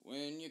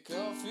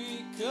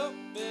coffee cup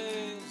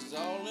is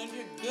all in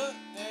your gut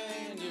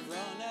and you've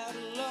run out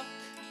of luck.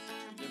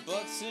 Your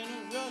butt's in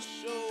a rush,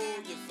 oh,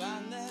 you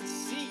find that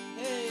seat,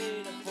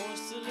 hey, the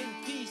porcelain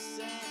piece,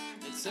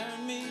 and it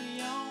turned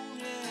me on,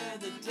 yeah,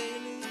 the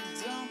Daily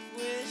Dump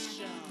with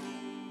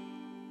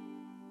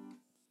Sean.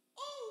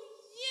 Oh,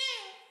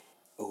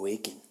 yeah!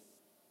 Awaken.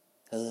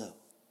 Hello,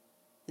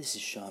 this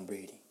is Sean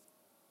Brady.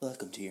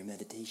 Welcome to your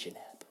meditation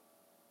app.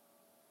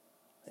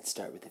 Let's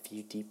start with a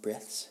few deep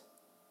breaths.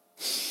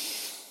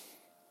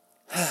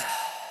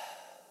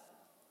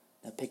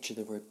 Now picture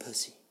the word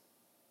pussy.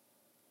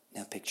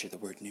 Now picture the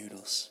word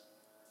noodles.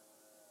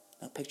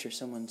 Now picture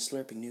someone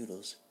slurping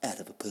noodles out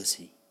of a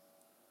pussy.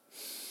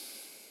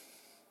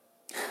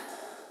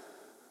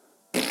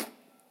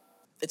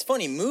 It's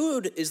funny,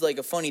 mood is like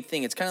a funny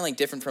thing. It's kind of like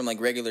different from like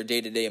regular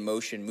day-to-day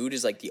emotion. Mood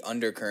is like the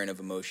undercurrent of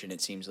emotion,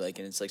 it seems like.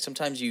 And it's like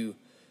sometimes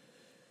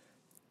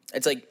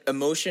it's like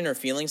emotion or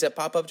feelings that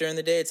pop up during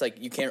the day. It's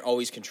like you can't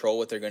always control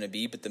what they're going to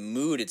be. But the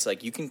mood, it's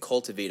like you can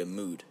cultivate a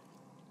mood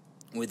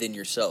within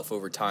yourself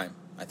over time,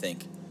 I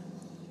think.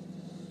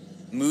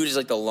 Mood is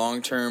like the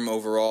long-term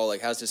overall,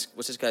 like what's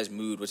this guy's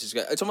mood?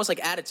 It's almost like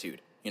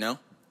attitude, you know?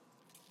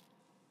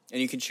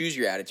 And you can choose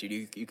your attitude.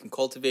 You can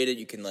cultivate it.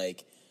 You can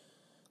like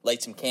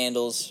light some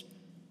candles.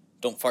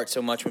 Don't fart so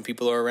much when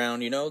people are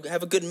around, you know?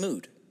 Have a good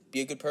mood.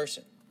 Be a good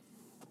person.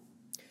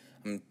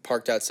 I'm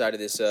parked outside of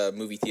this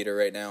movie theater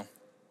right now.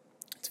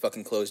 It's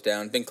fucking closed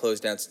down. Been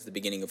closed down since the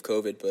beginning of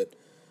COVID, but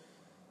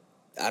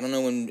I don't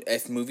know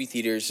if movie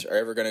theaters are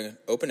ever going to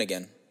open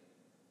again.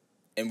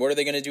 And what are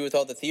they going to do with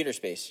all the theater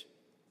space?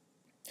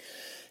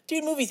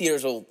 Dude, movie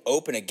theaters will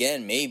open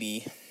again,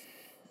 maybe.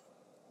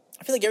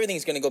 I feel like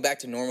everything's going to go back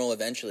to normal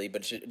eventually,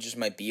 but it just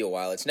might be a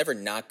while. It's never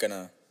not going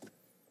to,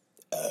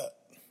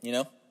 you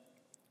know?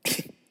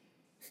 You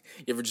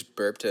ever just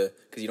burp because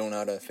you don't know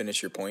how to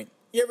finish your point?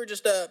 You ever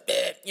just,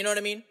 you know what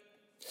I mean?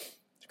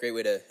 It's a great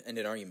way to end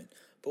an argument.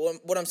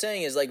 But what I'm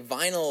saying is, like,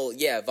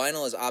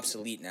 vinyl is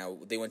obsolete now.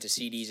 They went to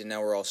CDs and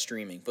now we're all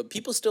streaming. But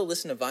people still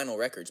listen to vinyl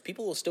records.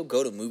 People will still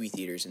go to movie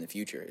theaters in the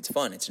future. It's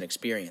fun. It's an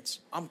experience.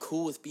 I'm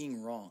cool with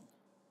being wrong.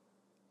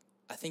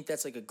 I think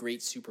that's, like, a great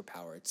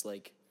superpower. It's,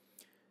 like,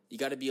 you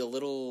got to be a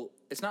little...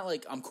 It's not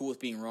like I'm cool with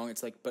being wrong.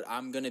 It's like, but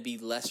I'm going to be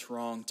less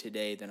wrong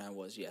today than I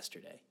was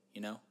yesterday, you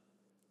know?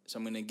 So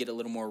I'm going to get a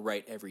little more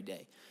right every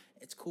day.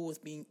 I'm cool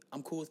with being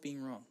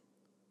wrong.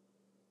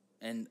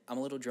 And I'm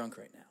a little drunk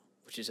right now,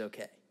 which is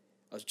okay.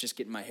 I was just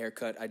getting my hair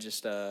cut. I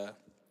just cut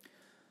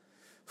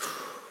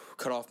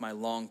off my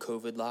long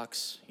COVID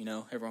locks. You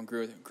know, everyone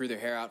grew their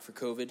hair out for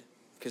COVID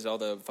because all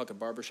the fucking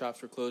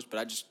barbershops were closed. But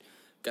I just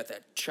got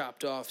that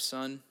chopped off,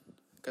 son.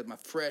 Got my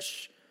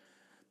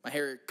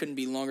hair couldn't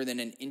be longer than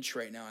an inch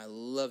right now. I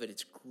love it.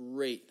 It's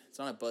great. It's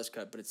not a buzz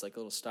cut, but it's like a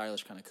little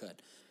stylish kind of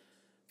cut.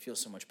 Feels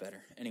so much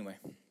better. Anyway.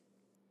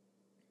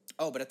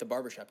 Oh, but at the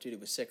barbershop, dude, it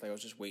was sick. Like, I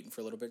was just waiting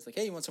for a little bit. It's like,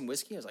 hey, you want some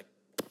whiskey? I was like,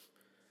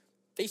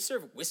 they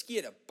serve whiskey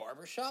at a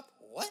barbershop?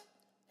 What?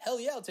 Hell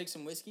yeah, I'll take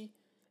some whiskey.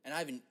 And I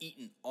haven't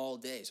eaten all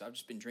day, so I've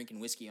just been drinking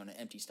whiskey on an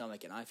empty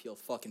stomach, and I feel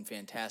fucking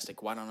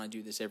fantastic. Why don't I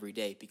do this every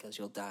day? Because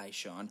you'll die,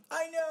 Sean.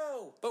 I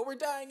know, but we're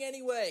dying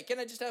anyway. Can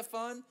I just have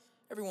fun?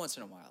 Every once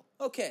in a while.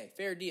 Okay,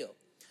 fair deal.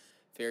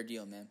 Fair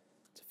deal, man.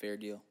 It's a fair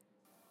deal.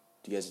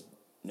 Do you guys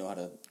know how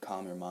to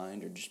calm your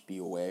mind or just be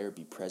aware,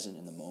 be present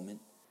in the moment?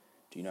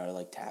 Do you know how to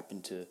like tap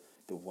into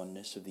the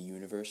oneness of the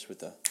universe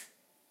with a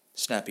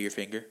snap of your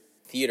finger?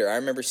 Theater. I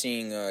remember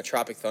seeing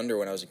Tropic Thunder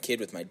when I was a kid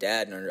with my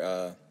dad and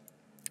our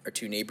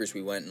two neighbors.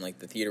 We went and like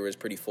the theater was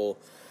pretty full,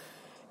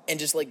 and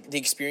just like the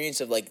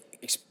experience of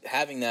like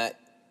having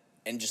that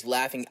and just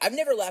laughing. I've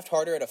never laughed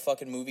harder at a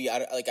fucking movie.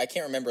 I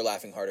can't remember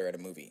laughing harder at a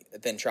movie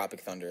than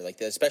Tropic Thunder.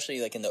 Like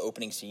especially like in the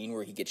opening scene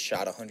where he gets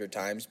shot 100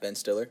 times. Ben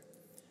Stiller.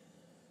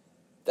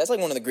 That's like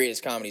one of the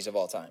greatest comedies of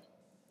all time.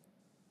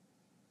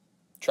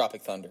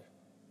 Tropic Thunder.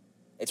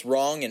 It's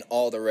wrong in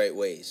all the right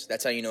ways.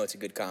 That's how you know it's a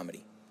good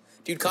comedy.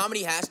 Dude,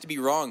 comedy has to be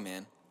wrong,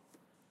 man.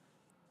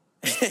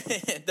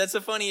 That's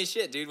the funniest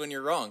shit, dude, when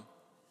you're wrong.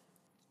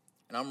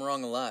 And I'm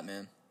wrong a lot,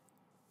 man.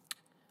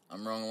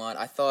 I'm wrong a lot.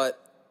 I thought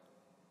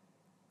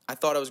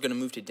I was going to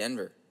move to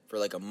Denver for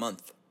like a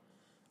month.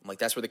 I'm like,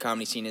 that's where the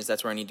comedy scene is.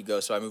 That's where I need to go.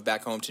 So I moved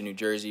back home to New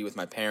Jersey with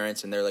my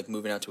parents, and they're like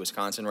moving out to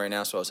Wisconsin right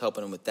now, so I was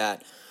helping them with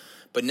that.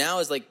 But now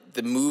as like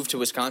the move to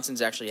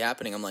Wisconsin's actually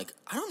happening, I'm like,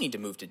 I don't need to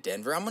move to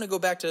Denver. I'm going to go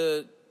back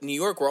to New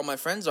York where all my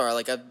friends are.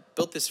 Like, I've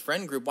built this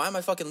friend group. Why am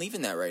I fucking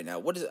leaving that right now?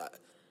 What is that?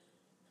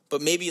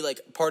 But maybe,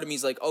 like, part of me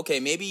is like,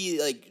 okay, maybe,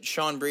 like,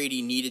 Sean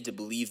Brady needed to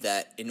believe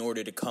that in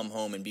order to come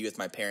home and be with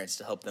my parents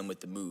to help them with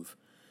the move.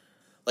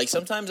 Like,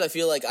 sometimes I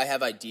feel like I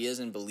have ideas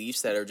and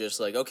beliefs that are just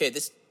like, okay,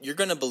 you're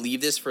going to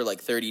believe this for, like,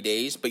 30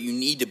 days, but you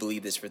need to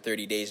believe this for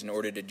 30 days in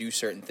order to do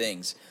certain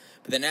things.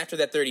 But then after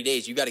that 30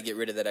 days, you got to get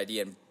rid of that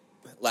idea and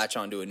latch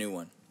on to a new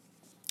one.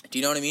 Do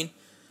you know what I mean?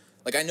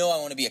 Like, I know I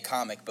want to be a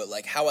comic, but,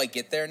 like, how I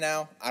get there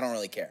now, I don't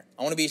really care.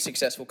 I want to be a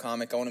successful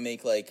comic. I want to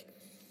make, like,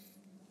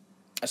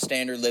 a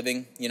standard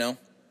living, you know?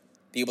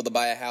 Be able to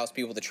buy a house,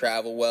 be able to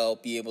travel well,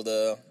 be able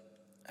to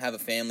have a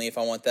family if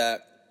I want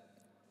that.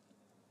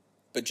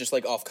 but just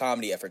like off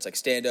comedy efforts, like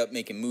stand up,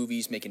 making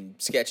movies, making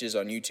sketches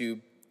on YouTube,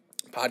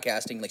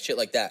 podcasting, like shit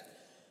like that.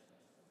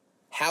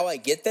 How I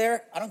get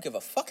there, I don't give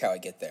a fuck how I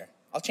get there.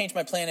 I'll change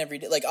my plan every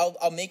day. Like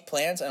I'll make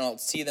plans and I'll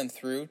see them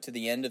through to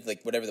the end of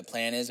like whatever the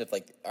plan is. If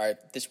like, all right,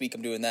 this week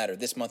I'm doing that, or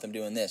this month I'm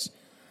doing this.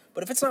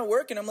 But if it's not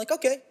working, I'm like,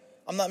 okay,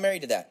 I'm not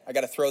married to that. I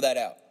got to throw that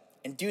out.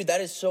 And dude,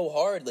 that is so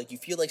hard. Like you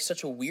feel like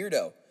such a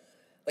weirdo.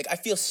 Like I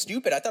feel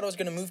stupid. I thought I was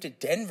gonna move to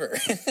Denver,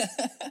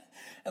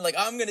 and like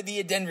I'm gonna be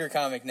a Denver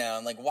comic now.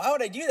 I'm like, why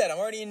would I do that? I'm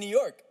already in New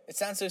York. It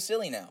sounds so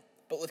silly now.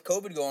 But with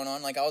COVID going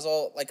on, like I was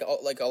all like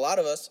a lot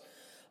of us.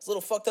 I was a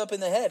little fucked up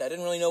in the head. I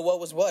didn't really know what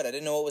was what. I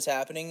didn't know what was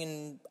happening,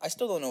 and I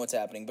still don't know what's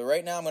happening. But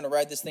right now, I'm going to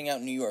ride this thing out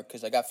in New York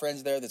because I got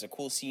friends there. There's a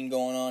cool scene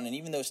going on, and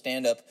even though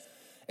stand-up,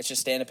 it's just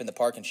stand-up in the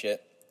park and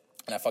shit,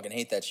 and I fucking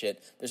hate that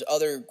shit, there's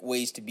other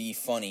ways to be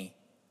funny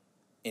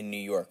in New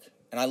York,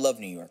 and I love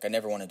New York. I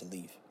never wanted to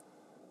leave.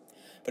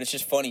 But it's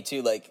just funny,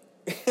 too, like,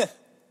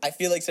 I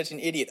feel like such an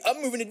idiot.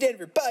 I'm moving to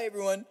Denver. Bye,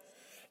 everyone.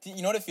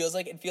 You know what it feels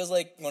like? It feels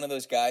like one of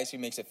those guys who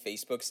makes a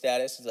Facebook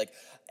status. It's like,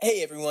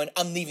 hey, everyone,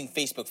 I'm leaving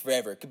Facebook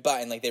forever.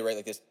 Goodbye. And, like, they write,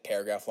 like, this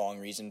paragraph-long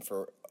reason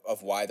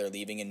of why they're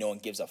leaving and no one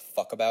gives a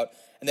fuck about.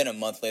 And then a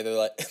month later,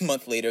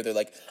 they're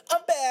like,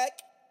 I'm back,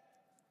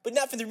 but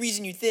not for the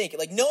reason you think.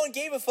 Like, no one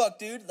gave a fuck,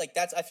 dude. Like,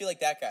 I feel like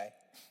that guy.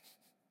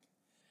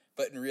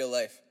 But in real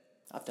life.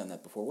 I've done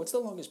that before. What's the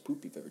longest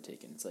poop you've ever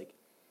taken? It's like,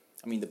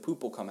 I mean, the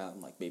poop will come out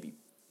in, like, maybe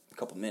a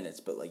couple minutes,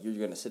 but, like, you're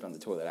going to sit on the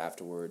toilet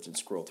afterwards and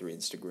scroll through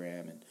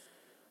Instagram and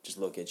just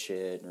look at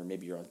shit, or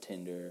maybe you're on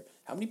Tinder.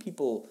 How many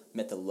people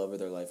met the love of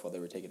their life while they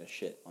were taking a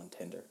shit on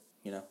Tinder,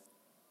 you know?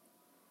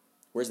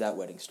 Where's that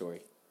wedding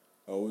story?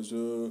 I was,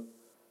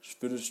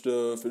 finished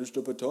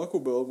up at Taco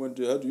Bell, had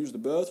to use the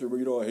bathroom.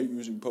 You know, I hate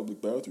using public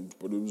bathrooms,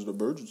 but it was an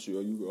emergency.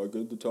 I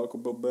got the Taco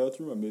Bell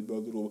bathroom, I made my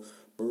little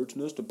bird's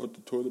nest, I put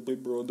the toilet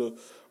paper on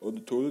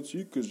the toilet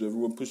seat, because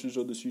everyone pushes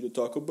on the seat at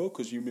Taco Bell,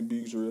 because human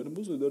beings are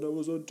animals, and then I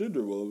was on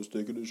Tinder while I was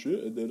taking a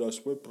shit, and then I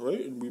swiped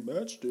right, and we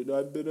matched, and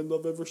I've been in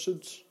love ever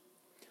since.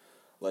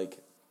 Like,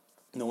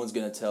 no one's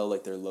going to tell,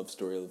 like, their love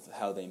story of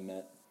how they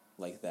met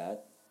like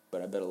that,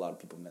 but I bet a lot of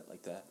people met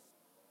like that.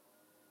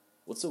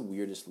 What's the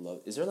weirdest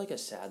love? Is there, like, a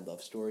sad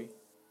love story,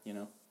 you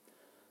know?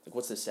 Like,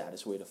 what's the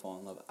saddest way to fall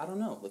in love? I don't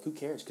know. Like, who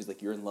cares? Because,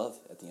 like, you're in love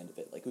at the end of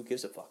it. Like, who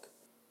gives a fuck?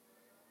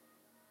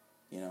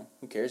 You know?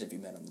 Who cares if you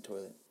met on the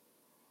toilet?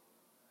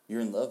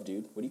 You're in love,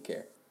 dude. What do you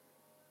care?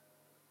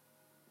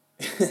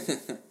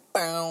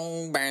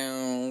 Bow,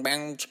 bow,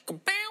 bow, chicka,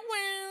 bow,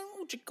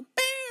 wow, chicka,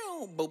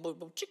 bow, bow, bow,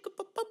 bow, chicka,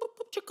 bow, bow, bow,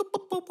 bow, chicka, bow,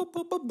 bow, bow,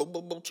 bow, bow,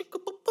 bow, bow, chicka,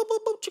 bow, bow, bow,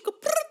 bow, chicka,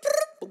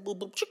 bow, bow,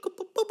 bow, chicka,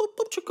 bow, bow, bow,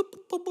 bow, chicka,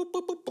 bow, bow,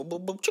 bow, bow, bow,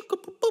 bow, chicka,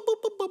 bow, bow,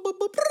 bow, bow, bow,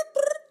 bow,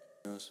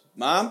 bow.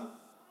 Mom,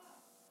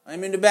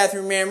 I'm in the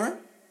bathroom, remember?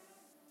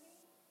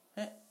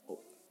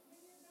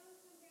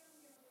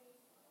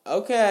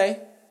 Okay.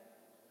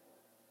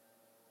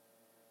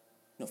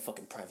 No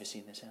fucking privacy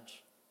in this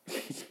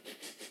house.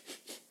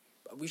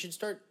 We should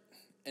start,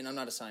 and I'm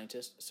not a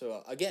scientist,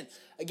 so again,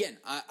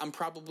 I'm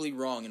probably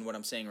wrong in what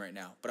I'm saying right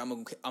now, but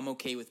I'm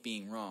okay with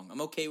being wrong.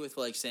 I'm okay with,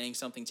 like, saying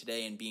something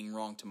today and being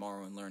wrong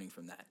tomorrow and learning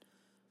from that.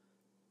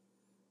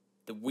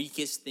 The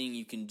weakest thing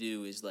you can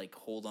do is, like,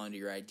 hold on to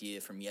your idea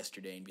from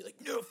yesterday and be like,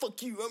 no,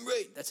 fuck you, I'm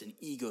right. That's an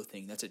ego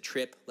thing. That's a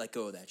trip. Let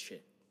go of that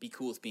shit. Be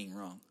cool with being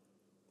wrong.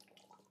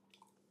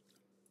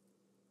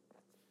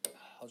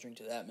 I'll drink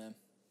to that, man.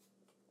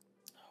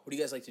 What do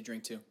you guys like to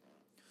drink to? What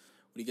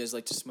do you guys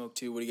like to smoke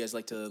to? What do you guys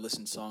like to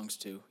listen songs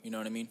to? You know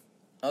what I mean?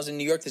 I was in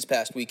New York this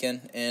past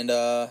weekend, and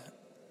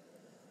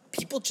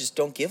people just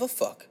don't give a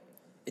fuck.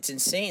 It's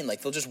insane.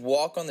 Like, they'll just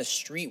walk on the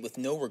street with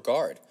no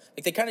regard.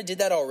 Like, they kind of did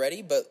that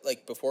already, but,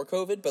 like, before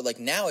COVID. But, like,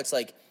 now it's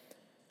like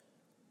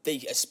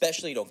they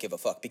especially don't give a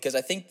fuck. Because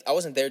I think I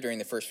wasn't there during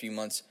the first few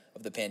months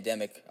of the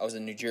pandemic. I was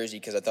in New Jersey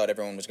because I thought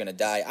everyone was going to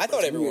die. I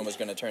thought everyone was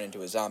going to turn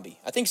into a zombie.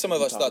 I think some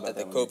of us thought that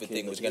the COVID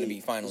thing was going to be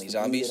finally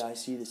zombies.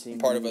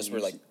 Part of us were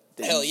like,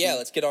 hell yeah,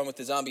 let's get on with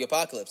the zombie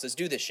apocalypse. Let's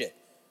do this shit.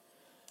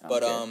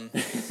 But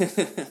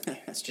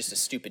it's just a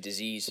stupid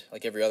disease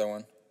like every other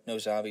one. No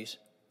zombies.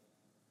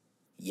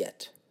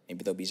 Yet.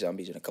 Maybe there'll be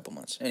zombies in a couple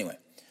months. Anyway,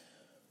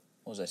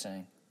 what was I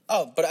saying?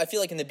 Oh, but I feel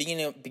like in the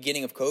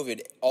beginning of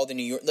COVID, all the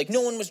New York, like,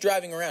 no one was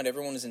driving around.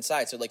 Everyone was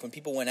inside. So, like, when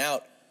people went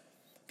out,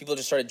 people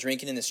just started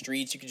drinking in the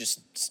streets. You could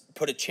just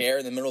put a chair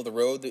in the middle of the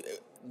road.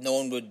 No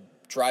one would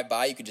drive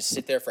by. You could just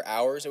sit there for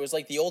hours. It was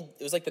like the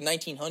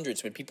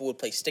 1900s when people would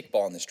play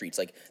stickball in the streets.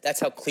 Like, that's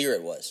how clear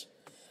it was.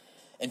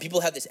 And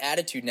people have this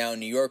attitude now in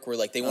New York where,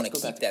 like, they want to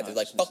keep that. They're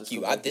like, fuck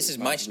you. This is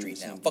my street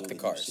now. Fuck the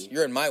cars.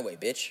 You're in my way,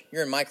 bitch.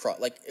 You're in my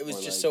cross. Like, it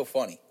was just so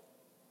funny.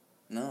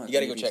 No, you got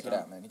to go check it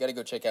out, man. You got to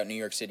go check out New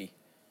York City.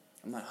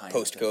 I'm not high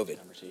post-COVID.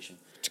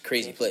 It's a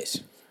crazy place.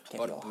 I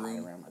bought a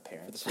broom around my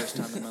parents for the first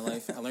time in my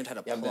life. I learned how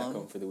to plumb. I'm back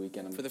home for the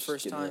weekend. For the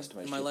first time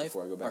in my life,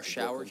 our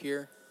shower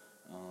here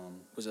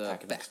was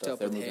backed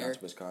up with hair.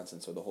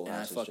 Wisconsin, so the whole and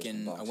house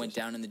I went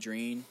down in the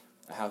drain.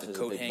 A house with is a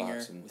coat a big hanger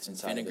box, and with some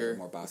inside vinegar,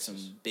 more with some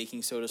boxes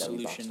baking soda that we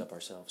solution. boxed up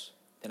ourselves.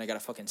 Then I got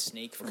a fucking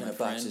snake from What my kind of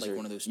friend, boxes like are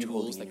one of those you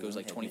tools holding that in goes your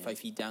like head, 25 man?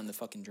 feet down the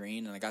fucking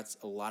drain, and I got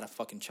a lot of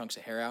fucking chunks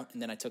of hair out.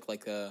 And then I took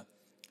like a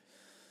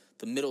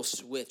middle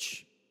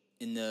switch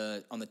on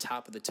the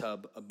top of the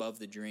tub above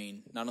the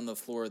drain, not on the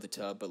floor of the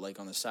tub, but like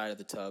on the side of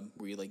the tub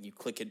where you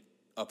click it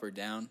up or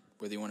down,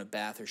 whether you want to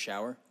bath or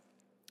shower.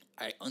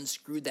 I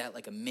unscrewed that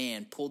like a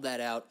man, pulled that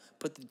out,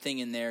 put the thing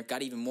in there,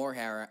 got even more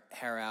hair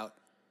out.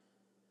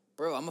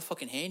 Bro, I'm a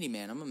fucking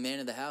handyman. I'm a man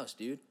of the house,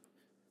 dude.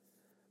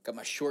 Got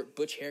my short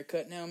butch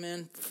haircut now,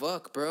 man.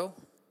 Fuck, bro.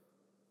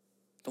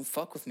 Don't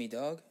fuck with me,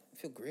 dog. I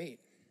feel great.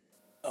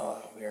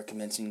 We are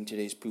commencing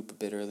today's poop a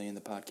bit early in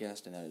the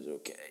podcast, and that is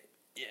okay.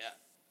 Yeah,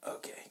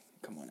 okay.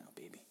 Come on out,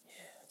 baby.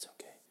 Yeah, it's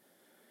okay.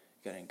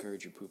 You gotta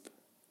encourage your poop.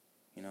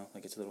 You know,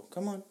 like it's a little,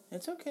 come on,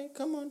 it's okay,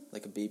 come on.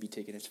 Like a baby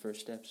taking its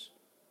first steps.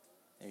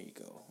 There you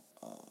go.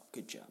 Oh,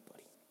 good job,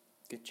 buddy.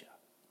 Good job.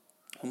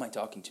 Who am I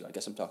talking to? I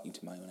guess I'm talking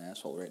to my own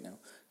asshole right now.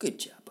 Good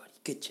job, buddy.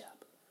 Good job.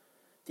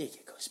 There you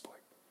go,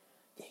 sport.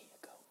 There you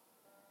go.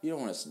 You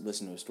don't want to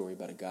listen to a story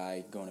about a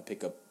guy going to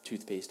pick up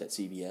toothpaste at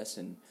CVS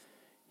and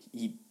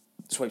he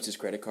swipes his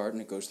credit card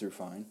and it goes through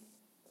fine.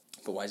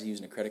 But why is he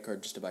using a credit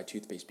card just to buy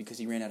toothpaste? Because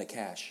he ran out of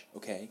cash,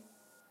 okay?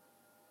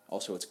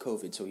 Also, it's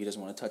COVID, so he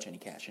doesn't want to touch any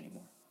cash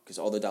anymore. Because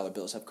all the dollar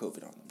bills have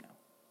COVID on them now.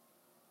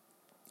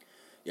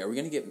 Yeah, we're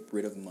going to get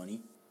rid of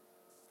money,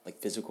 like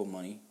physical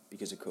money,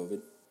 because of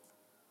COVID.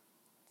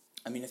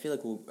 I mean, I feel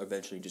like we'll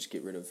eventually just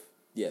get rid of,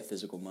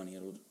 physical money.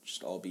 It'll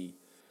just all be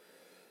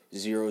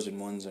zeros and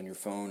ones on your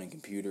phone and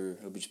computer.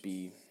 It'll just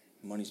be,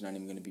 money's not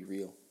even going to be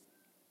real.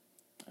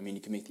 I mean,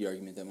 you can make the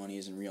argument that money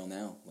isn't real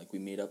now. Like, we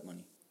made up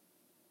money.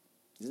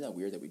 Isn't that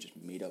weird that we just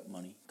made up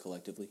money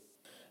collectively?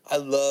 I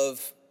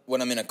love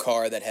when I'm in a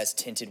car that has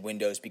tinted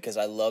windows because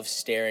I love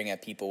staring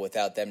at people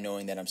without them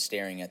knowing that I'm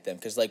staring at them.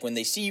 Because, like, when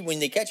they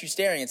catch you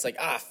staring, it's like,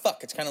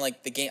 fuck. It's kind of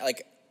like the game.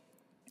 Like,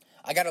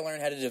 I got to learn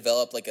how to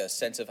develop, like, a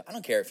sense of, I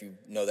don't care if you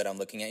know that I'm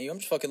looking at you. I'm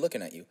just fucking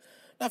looking at you.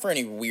 Not for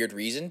any weird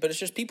reason, but it's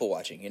just people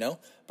watching, you know?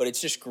 But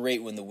it's just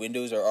great when the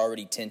windows are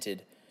already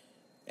tinted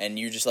and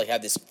you just, like,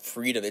 have this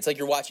freedom. It's like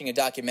you're watching a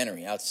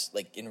documentary out,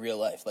 like, in real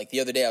life. Like, the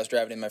other day I was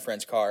driving in my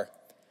friend's car,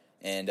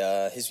 and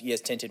he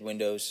has tinted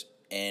windows,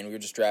 and we were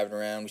just driving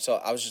around.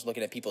 I was just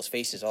looking at people's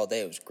faces all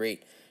day. It was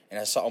great. And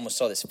I almost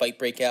saw this fight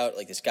break out.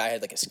 Like, this guy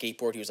had, like, a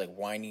skateboard. He was, like,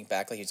 winding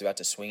back like he was about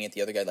to swing it.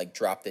 The other guy, like,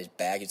 dropped his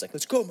bag. He's like,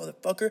 let's go,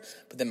 motherfucker.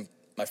 But then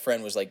my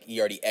friend was, like, he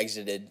already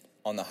exited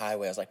on the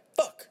highway. I was like,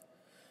 fuck.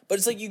 But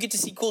it's like you get to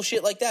see cool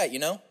shit like that, you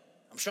know?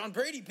 I'm Sean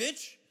Brady,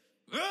 bitch.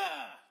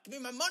 Give me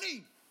my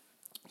money.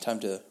 Time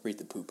to rate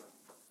the poop.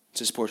 It's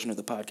this portion of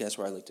the podcast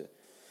where I like to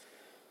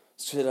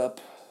sit up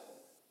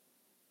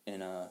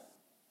in a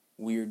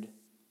weird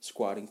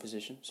squatting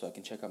position so I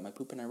can check out my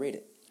poop and I rate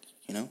it,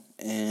 you know?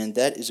 And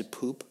that is a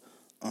poop.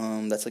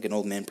 That's like an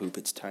old man poop.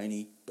 It's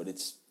tiny, but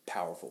it's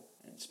powerful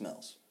and it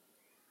smells,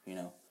 you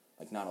know?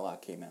 Like not a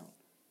lot came out,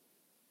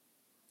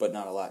 but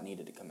not a lot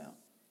needed to come out.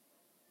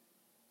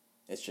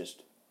 It's just,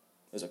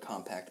 it was a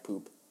compact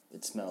poop.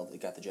 It smelled,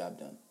 it got the job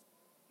done,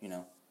 you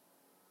know?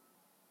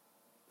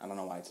 I don't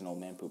know why it's an old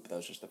man poop, but that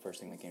was just the first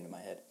thing that came to my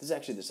head. This is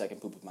actually the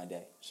second poop of my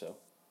day, so,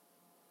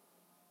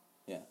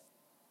 yeah.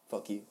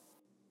 Fuck you.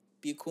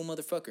 Be a cool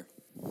motherfucker.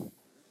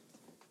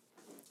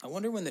 I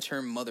wonder when the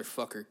term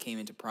motherfucker came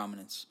into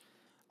prominence.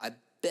 I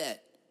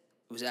bet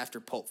it was after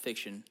Pulp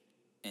Fiction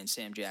and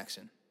Sam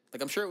Jackson.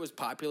 Like, I'm sure it was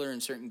popular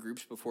in certain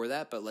groups before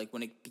that, but, like,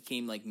 when it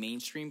became, like,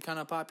 mainstream kind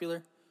of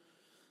popular,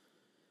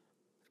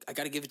 I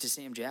gotta give it to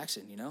Sam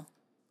Jackson, you know?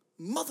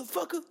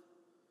 Motherfucker!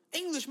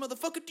 English,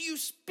 motherfucker, do you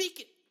speak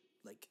it?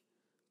 Like,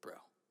 bro.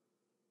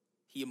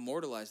 He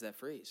immortalized that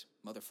phrase,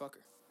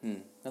 motherfucker.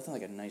 Nothing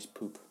like a nice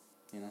poop,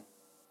 you know?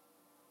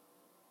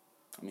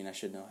 I mean, I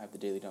should know. I have the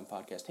Daily Dump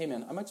podcast. Hey,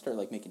 man, I might start,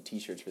 like, making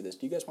t-shirts for this.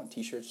 Do you guys want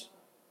t-shirts?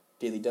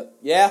 Daily Dump.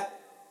 Yeah?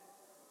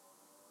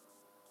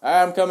 All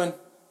right, I'm coming.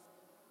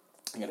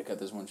 I gotta cut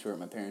this one short.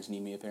 My parents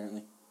need me,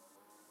 apparently.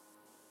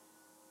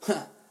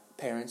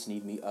 Parents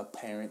need me,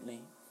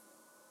 apparently.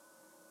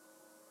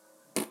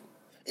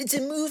 It's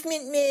a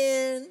movement,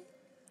 man.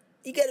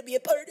 You gotta be a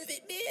part of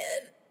it,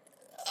 man.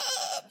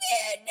 Oh,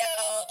 man,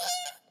 no.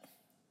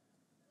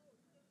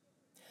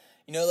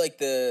 You know, like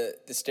the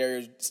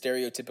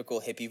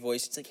stereotypical hippie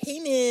voice? It's like, hey,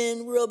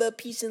 man, we're all about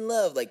peace and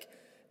love. Like,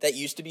 that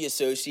used to be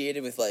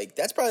associated with, like,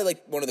 that's probably,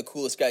 like, one of the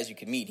coolest guys you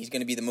could meet. He's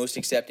going to be the most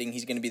accepting.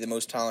 He's going to be the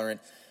most tolerant.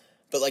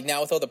 But, like,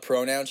 now with all the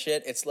pronoun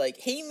shit, it's like,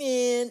 hey,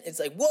 man. It's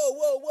like,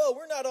 whoa,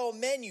 we're not all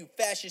men, you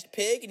fascist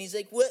pig. And he's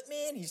like, what,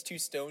 man? He's too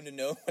stoned to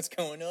know what's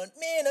going on.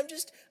 Man, I'm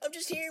just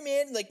here,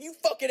 man. Like, you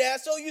fucking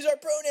asshole, use our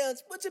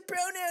pronouns. What's a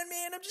pronoun,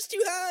 man? I'm just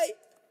too high.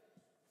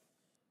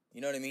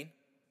 You know what I mean?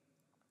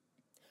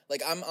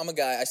 Like, I'm a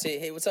guy. I say,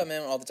 hey, what's up,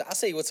 man, all the time. I'll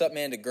say, what's up,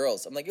 man, to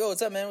girls. I'm like, yo,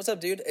 what's up, man? What's up,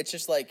 dude? It's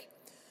just like,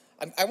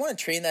 I want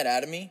to train that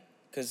out of me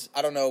because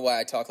I don't know why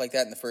I talk like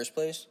that in the first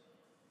place.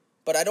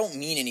 But I don't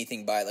mean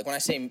anything by it. Like, when I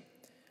say,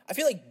 I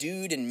feel like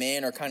dude and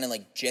man are kind of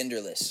like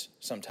genderless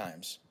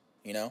sometimes,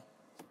 you know?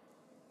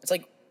 It's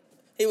like,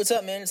 hey, what's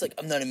up, man? It's like,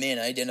 I'm not a man.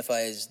 I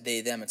identify as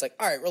they, them. It's like,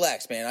 all right,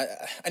 relax, man.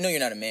 I know you're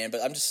not a man,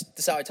 but this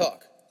is how I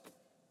talk.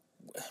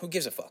 Who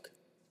gives a fuck?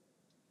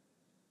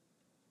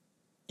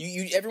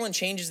 Everyone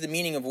changes the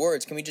meaning of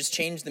words. Can we just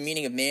change the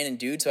meaning of man and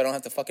dude so I don't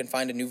have to fucking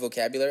find a new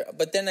vocabulary?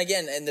 But then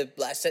again, in the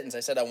last sentence,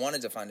 I said I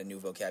wanted to find a new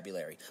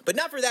vocabulary. But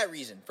not for that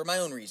reason, for my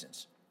own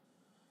reasons.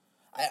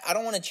 I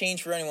don't want to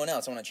change for anyone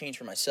else. I want to change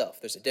for myself.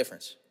 There's a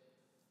difference.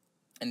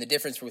 And the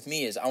difference with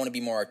me is I want to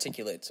be more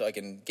articulate so I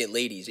can get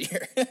ladies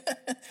here.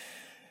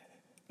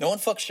 No one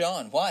fucks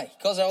Sean. Why?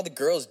 He calls all the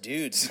girls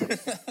dudes.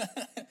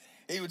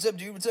 Hey, what's up,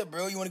 dude? What's up,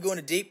 bro? You want to go on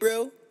a date,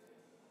 bro?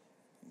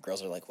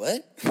 Girls are like,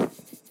 what?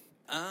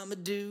 I'm a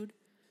dude,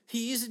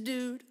 he's a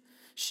dude,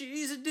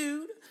 she's a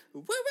dude,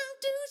 we're all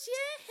dudes,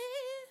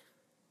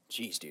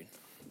 yeah. Jeez, dude.